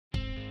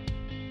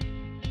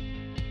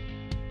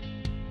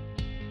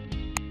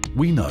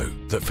We know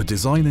that for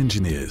design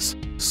engineers,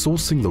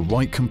 sourcing the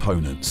right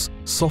components,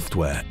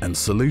 software and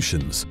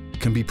solutions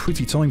can be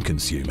pretty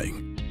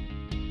time-consuming.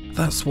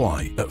 That's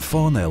why at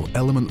Farnell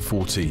Element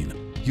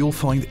 14, you'll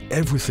find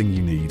everything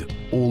you need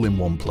all in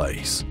one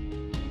place.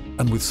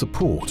 And with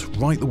support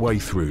right the way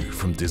through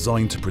from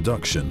design to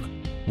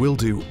production, we'll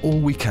do all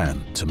we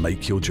can to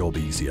make your job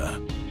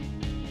easier.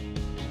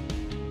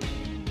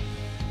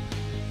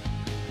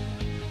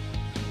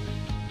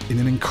 In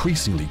an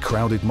increasingly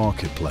crowded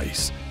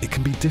marketplace, it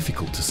can be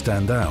difficult to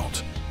stand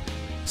out.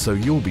 So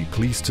you'll be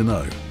pleased to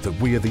know that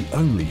we are the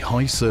only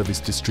high-service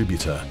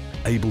distributor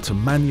able to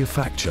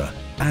manufacture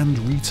and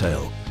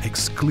retail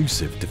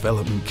exclusive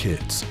development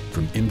kits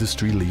from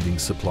industry-leading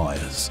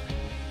suppliers.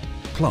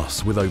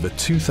 Plus, with over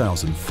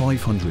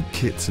 2,500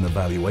 kits and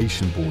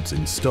evaluation boards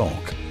in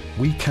stock,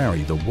 we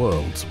carry the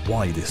world's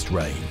widest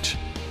range.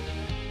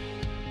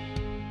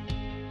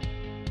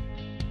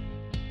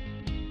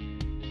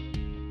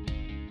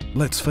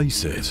 Let's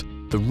face it,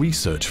 the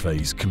research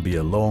phase can be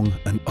a long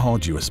and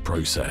arduous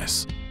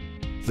process.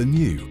 The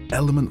new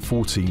Element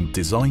 14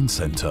 Design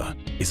Center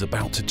is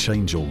about to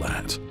change all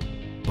that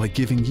by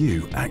giving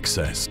you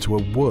access to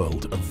a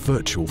world of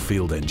virtual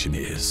field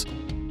engineers,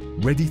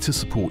 ready to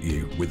support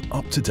you with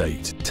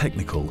up-to-date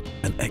technical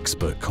and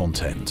expert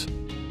content.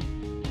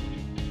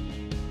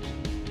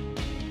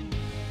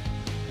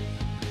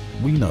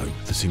 We know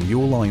that in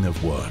your line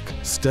of work,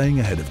 staying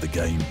ahead of the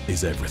game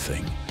is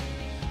everything.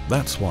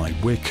 That's why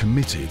we're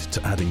committed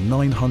to adding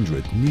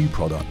 900 new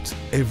products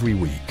every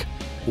week,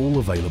 all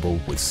available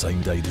with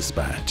same-day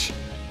dispatch.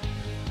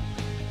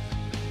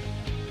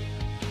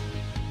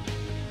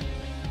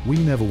 We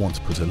never want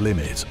to put a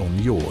limit on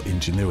your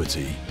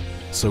ingenuity,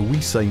 so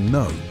we say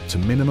no to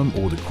minimum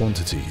order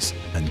quantities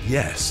and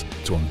yes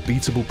to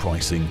unbeatable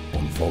pricing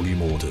on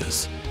volume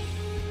orders.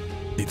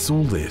 It's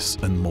all this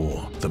and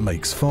more that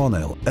makes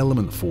Farnell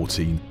Element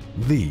 14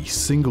 the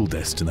single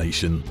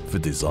destination for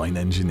design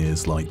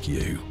engineers like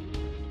you.